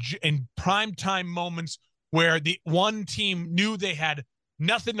primetime moments where the one team knew they had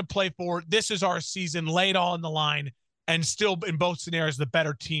nothing to play for. This is our season, lay it all on the line, and still in both scenarios, the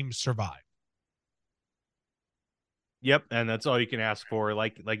better teams survive. Yep, and that's all you can ask for.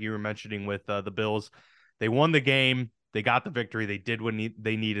 Like you were mentioning with the Bills, they won the game. They got the victory. They did what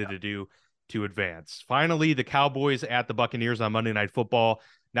they needed to do to advance. Finally, the Cowboys at the Buccaneers on Monday Night Football.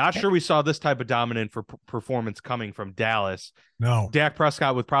 Not sure we saw this type of dominant performance coming from Dallas. No. Dak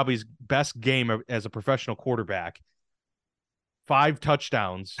Prescott with probably his best game as a professional quarterback. 5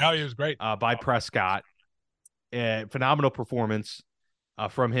 touchdowns. Oh, he was great. By Prescott. Phenomenal performance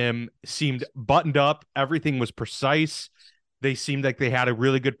from him. Seemed buttoned up. Everything was precise. They seemed like they had a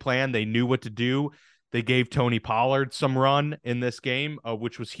really good plan. They knew what to do. They gave Tony Pollard some run in this game,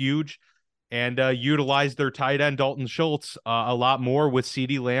 which was huge, and utilized their tight end Dalton Schultz a lot more, with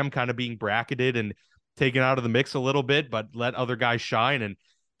CeeDee Lamb kind of being bracketed and taken out of the mix a little bit, but let other guys shine. And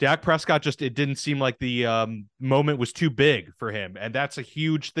Dak Prescott it didn't seem like the moment was too big for him, and that's a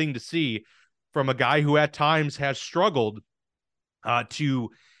huge thing to see from a guy who at times has struggled to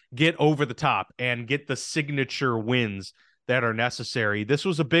get over the top and get the signature wins that are necessary. This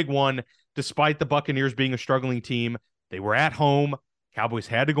was a big one. Despite the Buccaneers being a struggling team, they were at home. Cowboys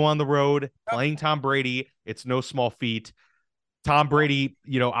had to go on the road playing Tom Brady. It's no small feat. Tom Brady,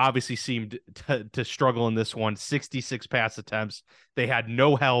 obviously seemed to struggle in this one. 66 pass attempts. They had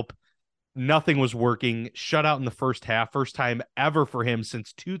no help. Nothing was working. Shut out in the first half. First time ever for him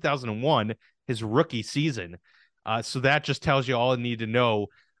since 2001, his rookie season. So that just tells you all you need to know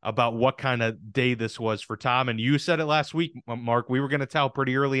about what kind of day this was for Tom. And you said it last week, Mark. We were going to tell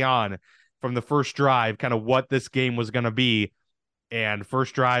pretty early on from the first drive kind of what this game was going to be. And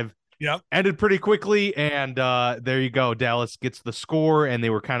first drive ended pretty quickly. And there you go. Dallas gets the score, and they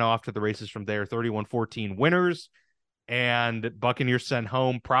were kind of off to the races from there. 31-14 winners. And Buccaneers sent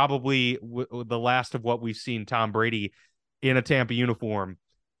home probably the last of what we've seen Tom Brady in a Tampa uniform.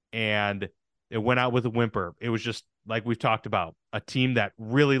 And it went out with a whimper. It was just like we've talked about, a team that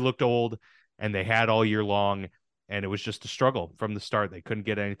really looked old, and they had all year long. And it was just a struggle from the start. They couldn't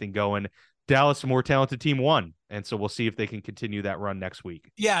get anything going. Dallas, a more talented team, won. And so we'll see if they can continue that run next week.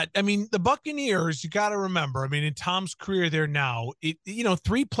 Yeah, I mean, the Buccaneers, you got to remember, I mean, in Tom's career there now, 3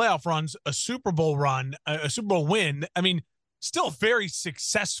 playoff runs, a Super Bowl run, a Super Bowl win. I mean, still very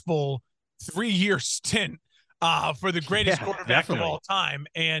successful 3-year stint for the greatest quarterback of all time.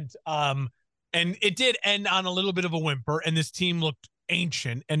 And it did end on a little bit of a whimper, and this team looked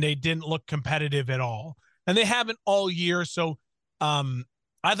ancient, and they didn't look competitive at all. And they haven't all year, so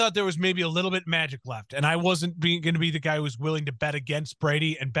I thought there was maybe a little bit magic left, and I wasn't going to be the guy who was willing to bet against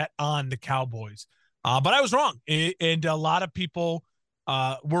Brady and bet on the Cowboys. But I was wrong, and a lot of people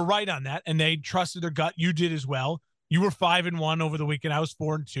were right on that, and they trusted their gut. You did as well. You were 5-1 over the weekend. I was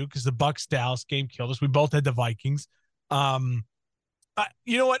 4-2 because the Bucs-Dallas game killed us. We both had the Vikings.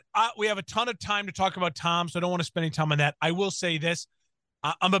 You know what? We have a ton of time to talk about Tom, so I don't want to spend any time on that. I will say this.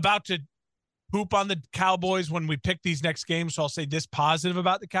 I'm about to poop on the Cowboys when we pick these next games, so I'll say this positive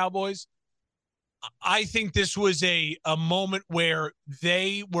about the Cowboys. I think this was a moment where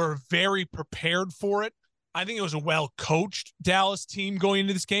they were very prepared for it. I think it was a well-coached Dallas team going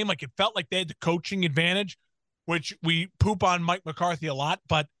into this game. Like, it felt like they had the coaching advantage, which we poop on Mike McCarthy a lot,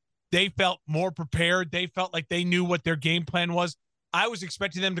 but they felt more prepared. They felt like they knew what their game plan was. I was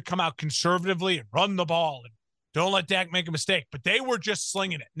expecting them to come out conservatively and run the ball and don't let Dak make a mistake, but they were just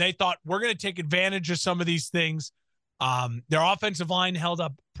slinging it. And they thought, we're going to take advantage of some of these things. Their offensive line held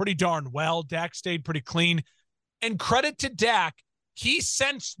up pretty darn well. Dak stayed pretty clean. And credit to Dak, he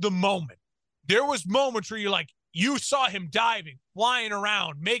sensed the moment. There was moments where you saw him diving, flying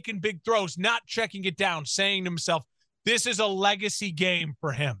around, making big throws, not checking it down, saying to himself, this is a legacy game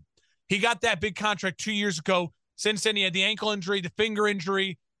for him. He got that big contract 2 years ago. Since then, he had the ankle injury, the finger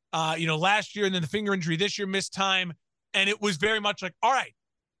injury, last year, and then the finger injury this year, missed time. And it was very much like, all right,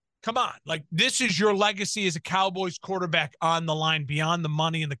 come on. Like, this is your legacy as a Cowboys quarterback on the line beyond the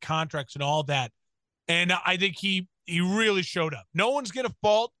money and the contracts and all that. And I think he really showed up. No one's going to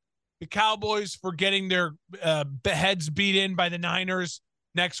fault the Cowboys for getting their heads beat in by the Niners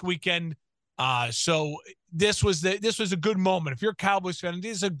next weekend. So this was a good moment. If you're a Cowboys fan,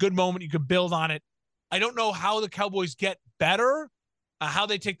 this is a good moment. You could build on it. I don't know how the Cowboys get better, how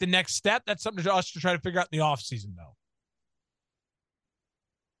they take the next step. That's something for us to try to figure out in the offseason, though.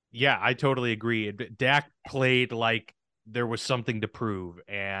 Yeah, I totally agree. Dak played like there was something to prove,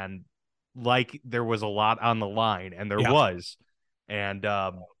 and like there was a lot on the line, and there was. And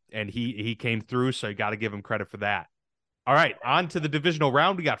he came through, so you got to give him credit for that. All right, on to the divisional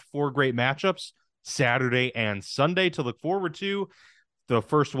round. We got 4 great matchups, Saturday and Sunday, to look forward to. The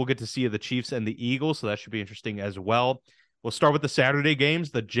first we'll get to see the Chiefs and the Eagles, so that should be interesting as well. We'll start with the Saturday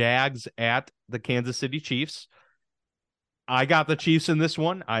games, the Jags at the Kansas City Chiefs. I got the Chiefs in this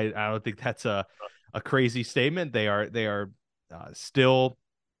one. I don't think that's a crazy statement. They are still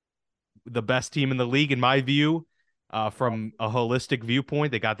the best team in the league, in my view, from a holistic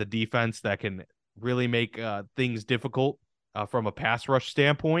viewpoint. They got the defense that can really make things difficult from a pass rush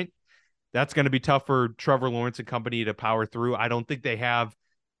standpoint. That's going to be tough for Trevor Lawrence and company to power through. I don't think they have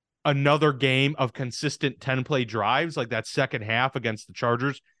another game of consistent 10-play drives like that second half against the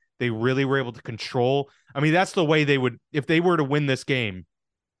Chargers. They really were able to control. I mean, that's the way they would, if they were to win this game,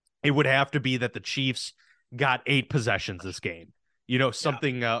 it would have to be that the Chiefs got 8 possessions this game.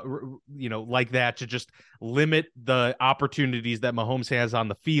 Something, like that, to just limit the opportunities that Mahomes has on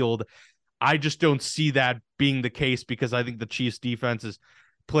the field. I just don't see that being the case, because I think the Chiefs defense is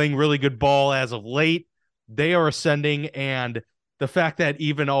playing really good ball as of late. They are ascending, and the fact that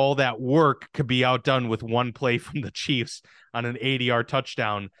even all that work could be outdone with one play from the Chiefs on an 80-yard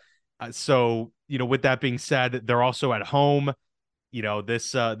touchdown. So, with that being said, they're also at home.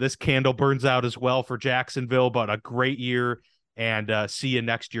 This candle burns out as well for Jacksonville, but a great year, and see you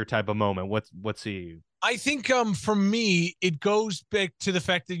next year type of moment. What see you? I think for me, it goes back to the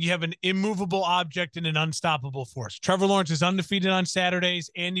fact that you have an immovable object and an unstoppable force. Trevor Lawrence is undefeated on Saturdays.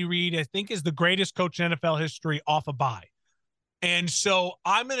 Andy Reid, I think, is the greatest coach in NFL history off a bye. And so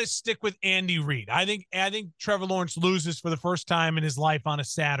I'm going to stick with Andy Reid. I think Trevor Lawrence loses for the first time in his life on a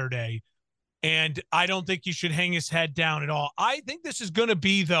Saturday, and I don't think he should hang his head down at all. I think this is going to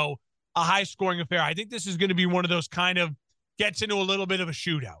be, though, a high-scoring affair. I think this is going to be one of those kind of gets into a little bit of a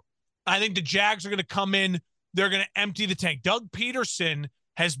shootout. I think the Jags are going to come in. They're going to empty the tank. Doug Peterson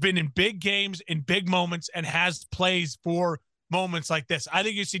has been in big games, in big moments, and has plays for moments like this. I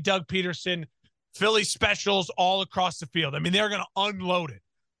think you see Doug Peterson, Philly specials all across the field. I mean, they're going to unload it.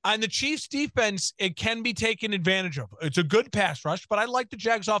 And the Chiefs defense, it can be taken advantage of. It's a good pass rush, but I like the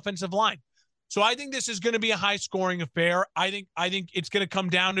Jags offensive line. So I think this is going to be a high-scoring affair. I think it's going to come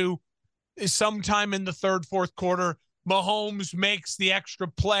down to sometime in the third, fourth quarter, Mahomes makes the extra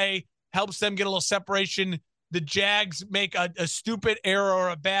play, helps them get a little separation. The Jags make a stupid error or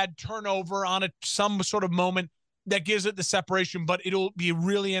a bad turnover on some sort of moment that gives it the separation, but it'll be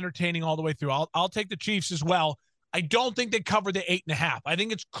really entertaining all the way through. I'll take the Chiefs as well. I don't think they cover the 8.5. I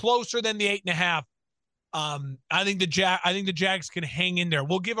think it's closer than the 8.5. I think the Jags can hang in there.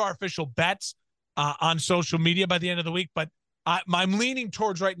 We'll give our official bets on social media by the end of the week, but I'm leaning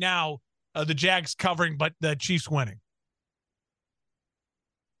towards right now the Jags covering, but the Chiefs winning.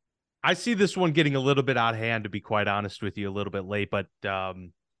 I see this one getting a little bit out of hand, to be quite honest with you, a little bit late, but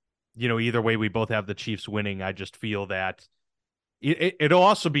either way, we both have the Chiefs winning. I just feel that it'll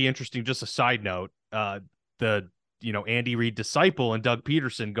also be interesting. Just a side note, the Andy Reid disciple and Doug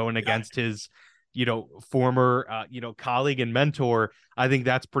Peterson going against his former colleague and mentor. I think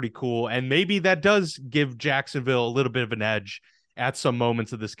that's pretty cool, and maybe that does give Jacksonville a little bit of an edge at some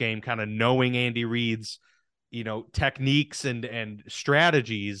moments of this game, kind of knowing Andy Reid's techniques and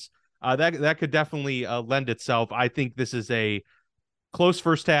strategies. That could definitely lend itself. I think this is a close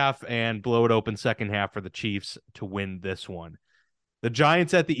first half and blow it open second half for the Chiefs to win this one. The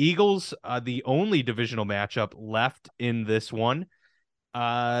Giants at the Eagles, the only divisional matchup left in this one.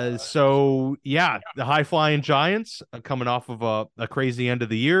 The high flying Giants coming off of a crazy end of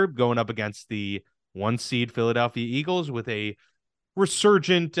the year, going up against the 1 seed Philadelphia Eagles with a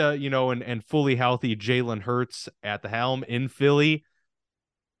resurgent, and fully healthy Jalen Hurts at the helm in Philly.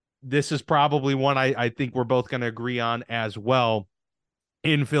 This is probably one I think we're both going to agree on as well,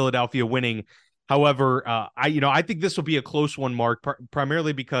 in Philadelphia winning. However, I think this will be a close one, Mark,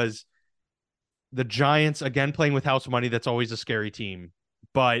 primarily because the Giants, again, playing with house money, that's always a scary team.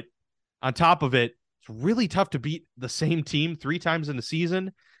 But on top of it, it's really tough to beat the same team 3 times in the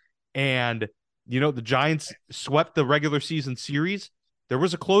season. And, the Giants swept the regular season series. There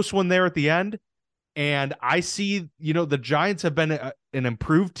was a close one there at the end. And I see, the Giants have been an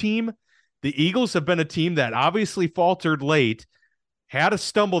improved team. The Eagles have been a team that obviously faltered late, had a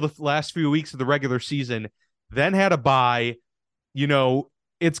stumble the last few weeks of the regular season, then had a bye.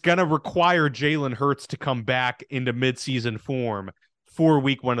 It's going to require Jalen Hurts to come back into midseason form for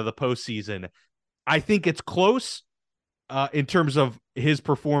week 1 of the postseason. I think it's close in terms of his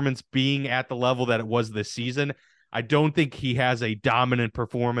performance being at the level that it was this season. I don't think he has a dominant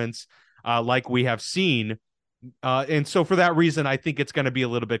performance like we have seen. And so for that reason, I think it's going to be a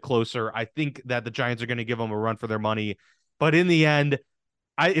little bit closer. I think that the Giants are going to give them a run for their money. But in the end,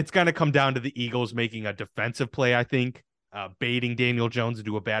 it's going to come down to the Eagles making a defensive play, I think, baiting Daniel Jones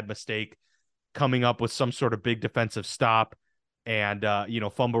into a bad mistake, coming up with some sort of big defensive stop and,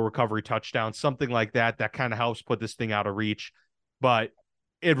 fumble recovery touchdown, something like that kind of helps put this thing out of reach. But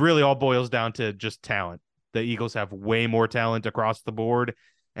it really all boils down to just talent. The Eagles have way more talent across the board.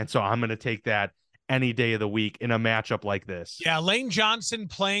 And so I'm going to take that any day of the week in a matchup like this. Yeah, Lane Johnson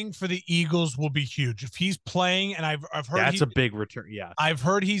playing for the Eagles will be huge. If he's playing, and I've heard that's a big return. Yeah. I've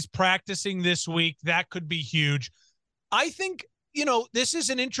heard he's practicing this week. That could be huge. I think, this is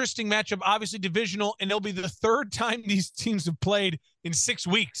an interesting matchup, obviously divisional, and it'll be the 3rd time these teams have played in 6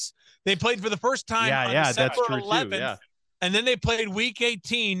 weeks. They played for the first time on December that's true 11th, too. Yeah. And then they played week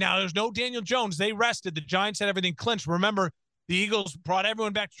 18. Now, there's no Daniel Jones. They rested. The Giants had everything clinched. Remember, the Eagles brought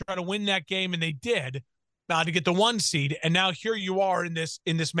everyone back to try to win that game, and they did to get the 1 seed. And now here you are in this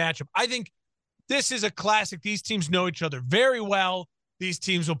matchup. I think this is a classic. These teams know each other very well. These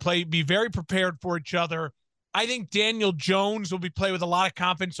teams will be very prepared for each other. I think Daniel Jones will be playing with a lot of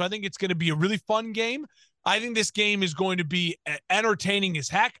confidence. So I think it's going to be a really fun game. I think this game is going to be entertaining as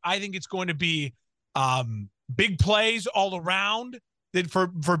heck. I think it's going to be big plays all around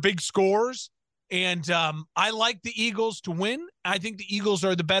for big scores. And I like the Eagles to win. I think the Eagles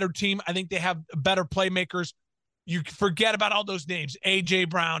are the better team. I think they have better playmakers. You forget about all those names: A.J.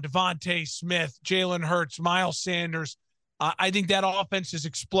 Brown, Devontae Smith, Jalen Hurts, Miles Sanders. I think that offense is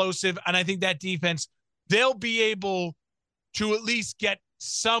explosive. And I think that defense, they'll be able to at least get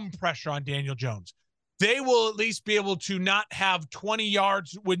some pressure on Daniel Jones. They will at least be able to not have 20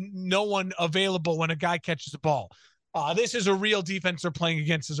 yards with no one available when a guy catches the ball. This is a real defense they're playing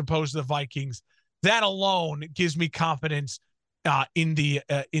against as opposed to the Vikings. That alone gives me confidence in the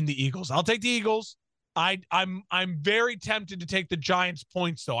Eagles. I'll take the Eagles. I'm very tempted to take the Giants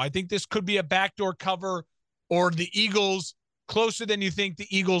points, though. I think this could be a backdoor cover, or the Eagles closer than you think. The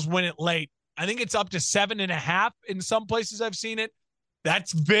Eagles win it late. I think it's up to 7.5 in some places I've seen it.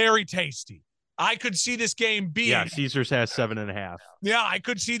 That's very tasty. I could see this game being. Yeah, Caesars has 7.5. Yeah, I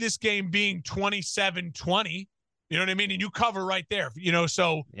could see this game being 27-20. You know what I mean? And you cover right there.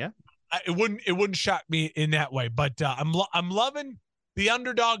 So yeah. It wouldn't shock me in that way, but I'm loving the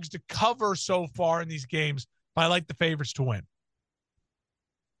underdogs to cover so far in these games. But I like the favorites to win.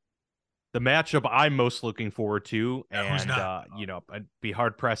 the matchup I'm most looking forward to, Who's and not? I'd be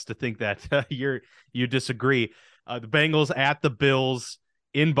hard pressed to think that you disagree. The Bengals at the Bills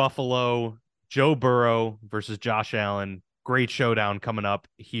in Buffalo. Joe Burrow versus Josh Allen. Great showdown coming up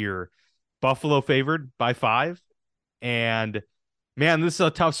here. Buffalo favored by 5, and man, this is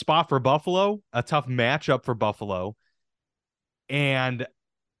a tough spot for Buffalo, a tough matchup for Buffalo, and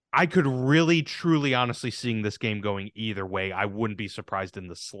I could really, truly, honestly seeing this game going either way. I wouldn't be surprised in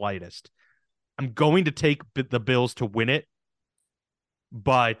the slightest. I'm going to take the Bills to win it,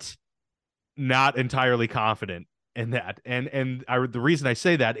 but not entirely confident in that. The reason I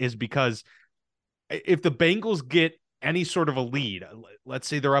say that is because if the Bengals get any sort of a lead, let's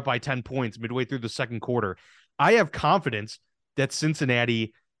say they're up by 10 points midway through the second quarter, I have confidence that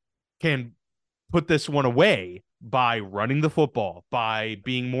Cincinnati can put this one away by running the football, by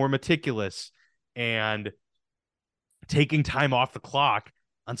being more meticulous and taking time off the clock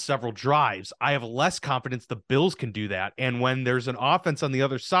on several drives. I have less confidence the Bills can do that. And when there's an offense on the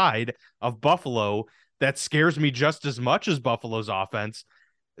other side of Buffalo that scares me just as much as Buffalo's offense,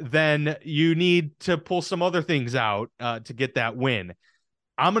 then you need to pull some other things out to get that win.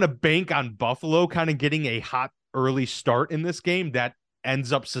 I'm going to bank on Buffalo kind of getting a hot early start in this game that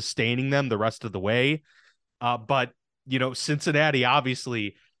ends up sustaining them the rest of the way. But, Cincinnati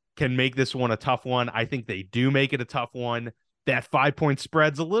obviously can make this one a tough one. I think they do make it a tough one. That 5-point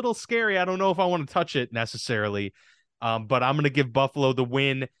spread's a little scary. I don't know if I want to touch it necessarily, but I'm going to give Buffalo the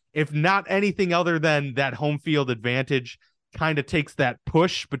win. If not anything other than that home field advantage kind of takes that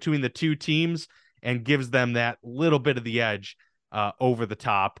push between the two teams and gives them that little bit of the edge over the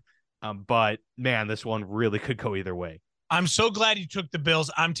top. But, man, this one really could go either way. I'm so glad you took the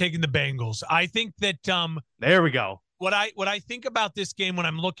Bills. I'm taking the Bengals. I think that there we go. What I think about this game when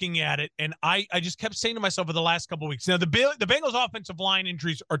I'm looking at it, and I just kept saying to myself for the last couple of weeks, now the Bengals offensive line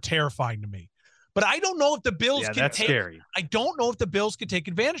injuries are terrifying to me. But I don't know if the Bills can that's scary. I don't know if the Bills can take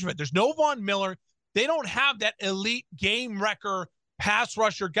advantage of it. There's no Von Miller. They don't have that elite game wrecker pass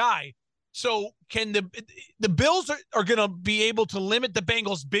rusher guy. So can the Bills are going to be able to limit the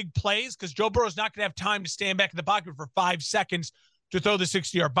Bengals' big plays because Joe Burrow's not going to have time to stand back in the pocket for 5 seconds to throw the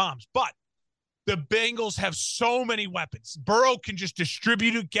 60-yard bombs. But the Bengals have so many weapons. Burrow can just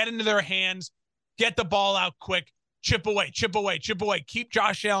distribute it, get into their hands, get the ball out quick, chip away, keep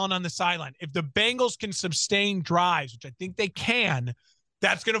Josh Allen on the sideline. If the Bengals can sustain drives, which I think they can,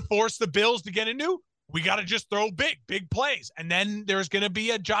 that's going to force the Bills to get into. We got to just throw big plays. And then there's going to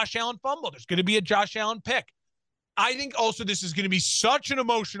be a Josh Allen fumble. There's going to be a Josh Allen pick. I think also this is going to be such an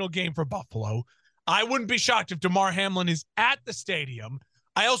emotional game for Buffalo. I wouldn't be shocked if Damar Hamlin is at the stadium.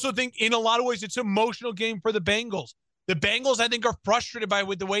 I also think in a lot of ways it's an emotional game for the Bengals. The Bengals, I think, are frustrated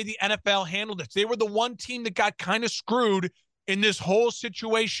with the way the NFL handled it. They were the one team that got kind of screwed in this whole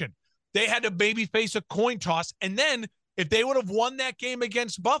situation. They had to maybe face a coin toss. And then if they would have won that game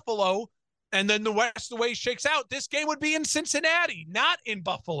against Buffalo, and then the rest of the way shakes out, this game would be in Cincinnati, not in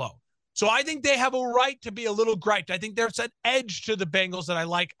Buffalo. So I think they have a right to be a little griped. I think there's an edge to the Bengals that I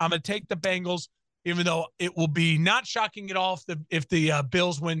like. I'm going to take the Bengals, even though it will be not shocking at all if the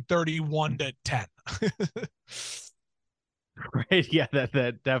Bills win 31-10. Right. Yeah,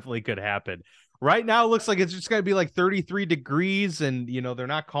 that definitely could happen. Right now, it looks like it's just going to be like 33 degrees, and, they're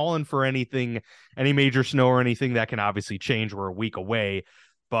not calling for any major snow or anything. That can obviously change. We're a week away.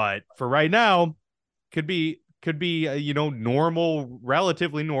 But for right now, could be normal,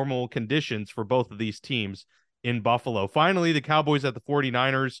 relatively normal conditions for both of these teams in Buffalo. Finally, the Cowboys at the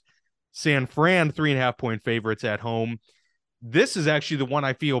 49ers. San Fran, 3.5-point favorites at home. This is actually the one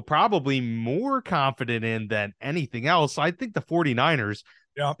I feel probably more confident in than anything else. I think the 49ers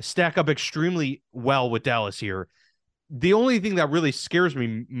stack up extremely well with Dallas here. The only thing that really scares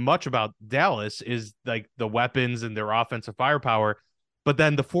me much about Dallas is like the weapons and their offensive firepower. But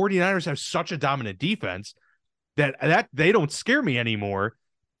then the 49ers have such a dominant defense that they don't scare me anymore.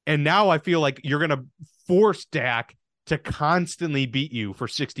 And now I feel like you're going to force Dak to constantly beat you for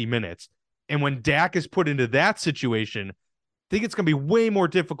 60 minutes. And when Dak is put into that situation, I think it's going to be way more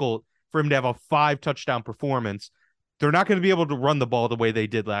difficult for him to have a 5-touchdown performance. They're not going to be able to run the ball the way they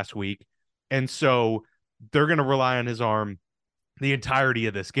did last week. And so they're going to rely on his arm the entirety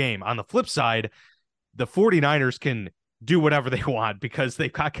of this game. On the flip side, the 49ers can do whatever they want because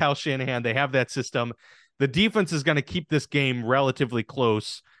they've got Kyle Shanahan. They have that system. The defense is going to keep this game relatively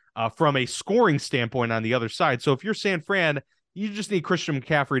close from a scoring standpoint on the other side. So if you're San Fran, you just need Christian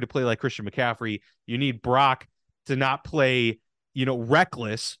McCaffrey to play like Christian McCaffrey. You need Brock to not play,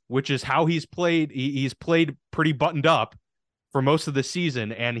 reckless, which is how he's played. He's played pretty buttoned up for most of the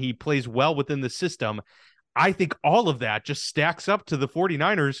season, and he plays well within the system. I think all of that just stacks up to the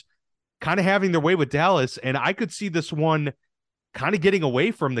 49ers kind of having their way with Dallas, and I could see this one kind of getting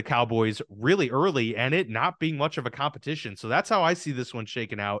away from the Cowboys really early and it not being much of a competition. So that's how I see this one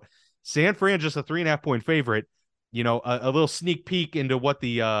shaking out. San Fran just a 3.5-point favorite. You know, a little sneak peek into what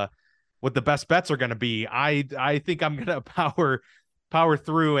the best bets are going to be. I think I'm going to power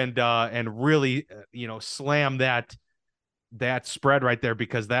through and really slam that spread right there,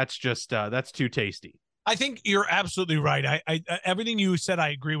 because that's just that's too tasty. I think you're absolutely right. I everything you said, I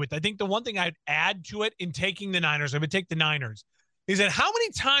agree with. I think the one thing I'd add to it in taking the Niners, I would take the Niners, is that how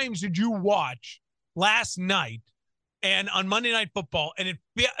many times did you watch last night and on Monday Night Football, and it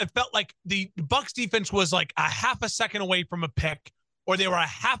felt like the Bucs defense was like a half a second away from a pick, or they were a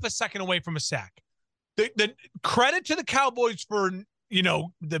half a second away from a sack. The credit to the Cowboys for,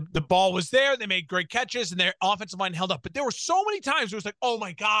 the ball was there. They made great catches and their offensive line held up. But there were so many times it was like, oh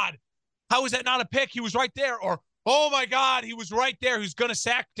my God, how is that not a pick? He was right there. Or, oh my God, he was right there. He was going to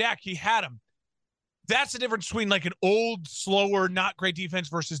sack Dak. He had him. That's the difference between like an old, slower, not great defense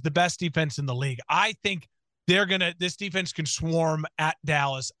versus the best defense in the league. I think this defense can swarm at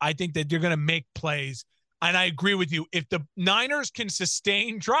Dallas. I think that they're going to make plays. And I agree with you. If the Niners can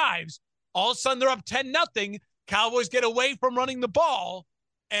sustain drives, all of a sudden they're up 10-0. Cowboys get away from running the ball,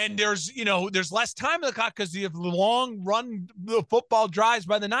 and there's less time on the clock because you have long run the football drives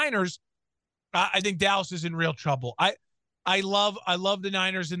by the Niners. I think Dallas is in real trouble. I love the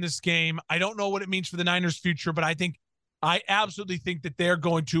Niners in this game. I don't know what it means for the Niners' future, but I absolutely think that they're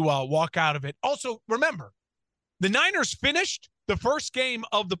going to walk out of it. Also, remember, the Niners finished the first game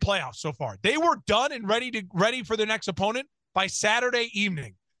of the playoffs so far. They were done and ready for their next opponent by Saturday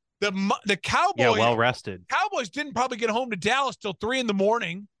evening. The Cowboys, well rested. Cowboys didn't probably get home to Dallas till 3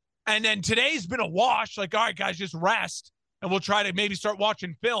 a.m. And then today's been a wash. Like, all right, guys, just rest, and we'll try to maybe start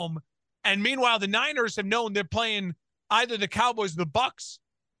watching film. And meanwhile, the Niners have known they're playing either the Cowboys or the Bucs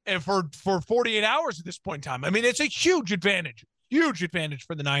for 48 hours at this point in time. I mean, it's a huge advantage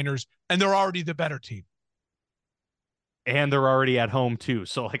for the Niners, and they're already the better team. And they're already at home too.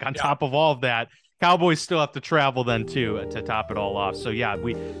 So like on top of all of that, Cowboys still have to travel then too to top it all off. So yeah,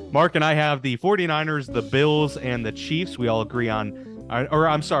 Mark and I have the 49ers, the Bills, and the Chiefs. We all agree on, the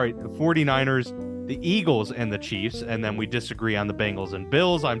 49ers, the Eagles, and the Chiefs. And then we disagree on the Bengals and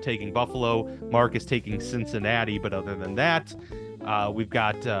Bills. I'm taking Buffalo. Mark is taking Cincinnati. But other than that, we've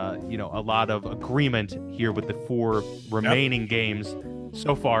got, a lot of agreement here with the 4 remaining games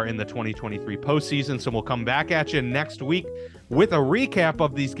so far in the 2023 postseason. So we'll come back at you next week with a recap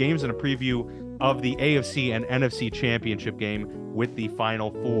of these games and a preview of the AFC and NFC championship game with the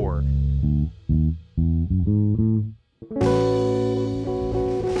Final Four.